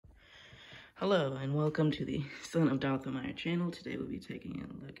Hello and welcome to the Son of Dalthamire channel. Today we'll be taking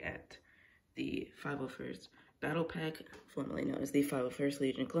a look at the 501st Battle Pack, formerly known as the 501st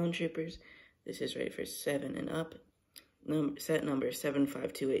Legion Clone Troopers. This is rated for 7 and up. Set number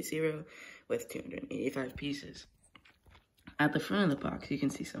 75280 with 285 pieces. At the front of the box, you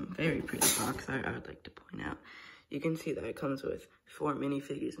can see some very pretty box art I would like to point out. You can see that it comes with 4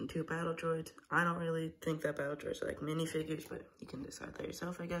 minifigures and 2 battle droids. I don't really think that battle droids are like minifigures, but you can decide that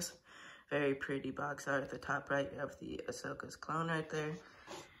yourself, I guess. Very pretty box art. At the top right, you have the Ahsoka's clone right there.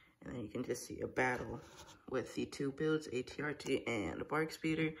 And then you can just see a battle with the 2 builds, ATRT and BARC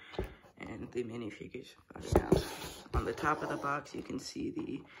Speeder, and the minifigures. On the top of the box, you can see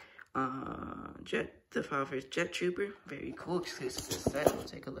the 501st Jet Trooper. Very cool, exclusive to the set. We'll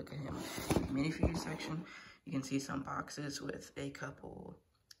take a look at him in the minifigure section. You can see some boxes with a couple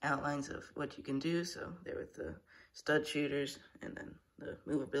outlines of what you can do. So there with the stud shooters and then the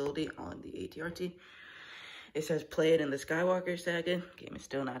movability on the ATRT. It says play it in the Skywalker saga. Game is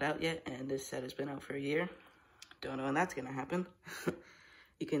still not out yet, and this set has been out for a year. Don't know when that's gonna happen.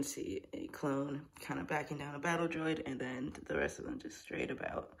 You can see a clone kind of backing down a battle droid, and then the rest of them just straight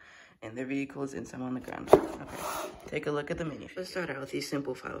about in their vehicles and some on the ground. Okay, take a look at the mini. Let's start out with the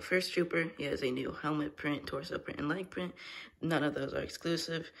simple 501st Trooper. He has a new helmet print, torso print, and leg print. None of those are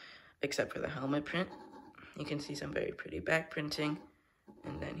exclusive, except for the helmet print. You can see some very pretty back printing,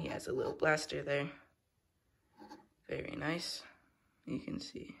 and then he has a little blaster there. Very nice. You can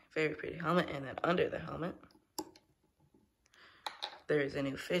see very pretty helmet, and then under the helmet, there is a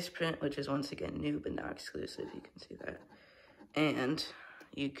new face print, which is once again new but not exclusive. You can see that. And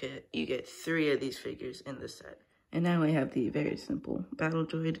you get 3 of these figures in the set. And now we have the very simple battle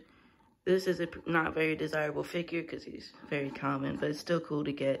droid. This is a not very desirable figure because he's very common, but it's still cool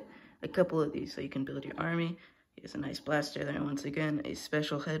to get a couple of these so you can build your army. He has a nice blaster there, and once again, a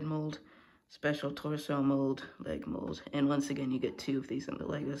special head mold, special torso mold, leg mold, and once again, you get 2 of these in the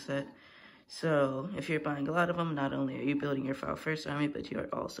Lego set. So if you're buying a lot of them, not only are you building your 501st army, but you are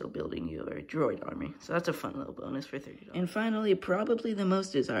also building your droid army. So that's a fun little bonus for $30. And finally, probably the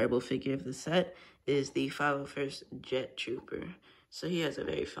most desirable figure of the set is the 501st Jet Trooper. So he has a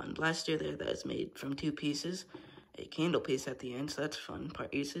very fun blaster there that is made from 2 pieces, a candle piece at the end, so that's fun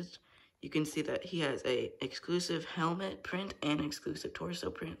part usage. You can see that he has a exclusive helmet print and exclusive torso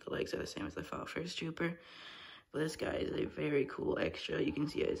print. The legs are the same as the 501st Trooper. But this guy is a very cool extra. You can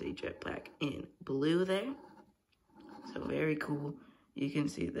see he has a jetpack in blue there. So very cool. You can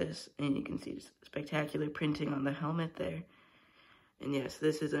see this, and you can see spectacular printing on the helmet there. And yes,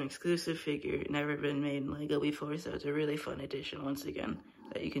 this is an exclusive figure, never been made in Lego before, so it's a really fun addition once again,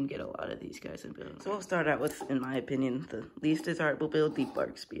 that you can get a lot of these guys in building. So we'll start out with, in my opinion, the least desirable build, the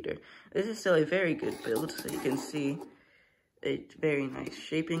BARC Speeder. This is still a very good build, so you can see a very nice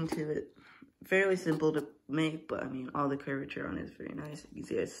shaping to it. Fairly simple to make, but I mean, all the curvature on it is very nice. You can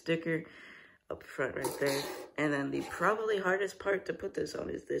see a sticker up front right there. And then the probably hardest part to put this on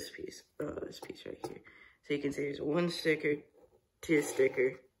is this piece right here. So you can see there's 1 sticker, 2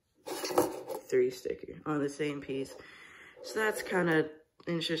 sticker, 3 sticker on the same piece. So that's kind of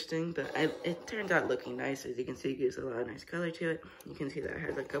interesting, but it turned out looking nice. As you can see, it gives a lot of nice color to it. You can see that it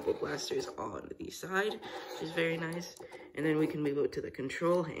has a couple blasters on the side, which is very nice. And then we can move over to the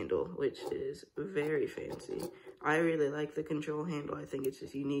control handle, which is very fancy. I really like the control handle. I think it's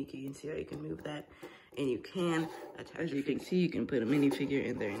just unique. You can see how you can move that, and you can attach. As you can see, you can put a minifigure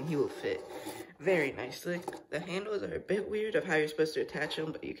in there, and he will fit very nicely. The handles are a bit weird of how you're supposed to attach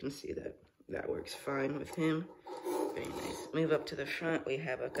them, but you can see that that works fine with him. Very nice. Move up to the front. We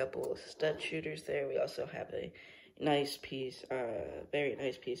have a couple of stud shooters there. We also have a nice piece, very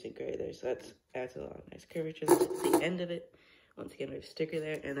nice piece in gray there. So that adds a lot of nice curvature at the end of it. Once again, we have a sticker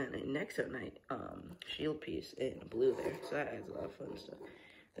there, and then a Nexo Knight shield piece in blue there. So that adds a lot of fun stuff.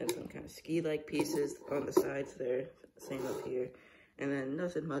 Then some kind of ski-like pieces on the sides there. Same up here. And then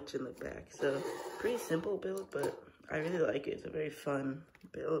nothing much in the back. So pretty simple build, but I really like it. It's a very fun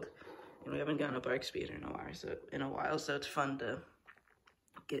build. And we haven't gotten a BARC Speeder in a while, so it's fun to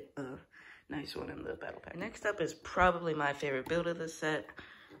get a nice one in the battle pack. Next up is probably my favorite build of the set,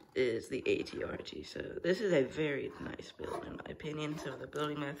 is the ATRT. So this is a very nice build in my opinion. So the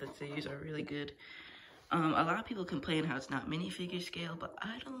building methods they use are really good. A lot of people complain how it's not minifigure scale, but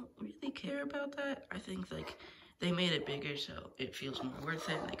I don't really care about that. I think like they made it bigger so it feels more worth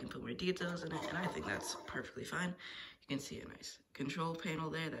it. They can put more details in it, and I think that's perfectly fine. You can see a nice control panel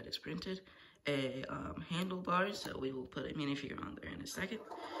there that is printed, a handlebar, so we will put a minifigure on there in a second.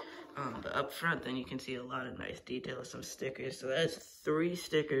 But up front, then you can see a lot of nice details, some stickers. So that's 3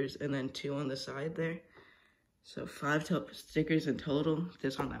 stickers and then 2 on the side there. So 5 stickers in total,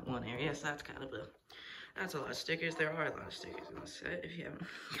 just on that one area. So that's that's a lot of stickers. There are a lot of stickers in this set if you haven't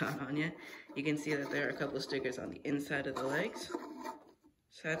got on yet. You can see that there are a couple of stickers on the inside of the legs.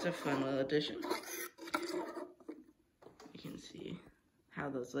 So that's a fun little addition. You can see how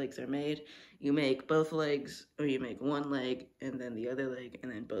those legs are made. You make both legs, or you make one leg and then the other leg,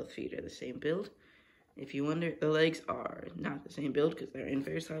 and then both feet are the same build. If you wonder, the legs are not the same build because they're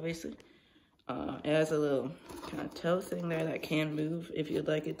inverse, obviously. It has a little kind of toe thing there that can move if you'd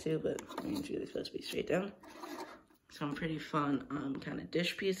like it to, but it's really supposed to be straight down. Some pretty fun kind of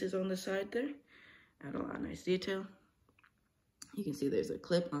dish pieces on the side there. Add a lot of nice detail. You can see there's a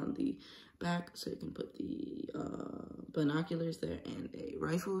clip on the back, so you can put the binoculars there and a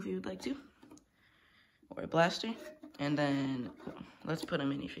rifle if you would like to, or a blaster. And then let's put a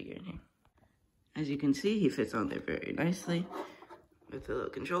minifigure in here. As you can see, he fits on there very nicely with the little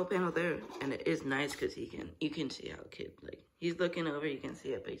control panel there, and it is nice because you can see how kid, like, he's looking over, you can see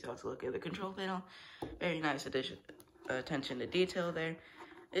it, but he's also looking at the control panel. Very nice attention to detail there.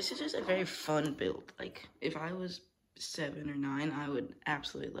 It's just a very fun build. Like, if I was 7 or 9, I would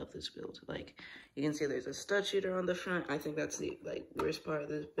absolutely love this build. Like, you can see there's a stud shooter on the front. I think that's the, like, worst part of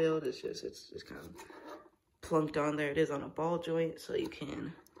this build. It's just kind of plunked on there. It is on a ball joint, so you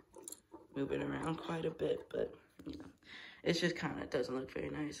can move it around quite a bit, but, you know, it's just kind of doesn't look very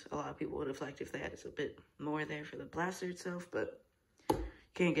nice. A lot of people would have liked if they had a bit more there for the blaster itself, but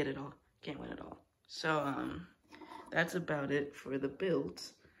can't get it all. Can't win it all. So, that's about it for the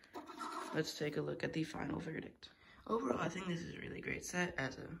builds. Let's take a look at the final verdict. Overall, I think this is a really great set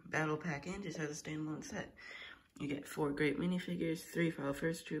as a battle pack and just as a standalone set. You get 4 great minifigures, 3 Final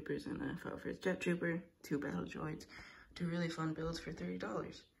First Troopers, and a Final First Jet Trooper, 2 battle droids, 2 really fun builds for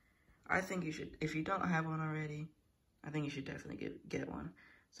 $30. I think you should, if you don't have one already, I think you should definitely get one.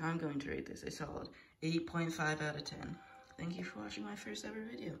 So I'm going to rate this a solid 8.5 out of 10. Thank you for watching my first ever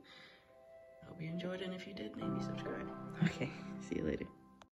video. I hope you enjoyed it, and if you did, maybe subscribe. Okay, see you later.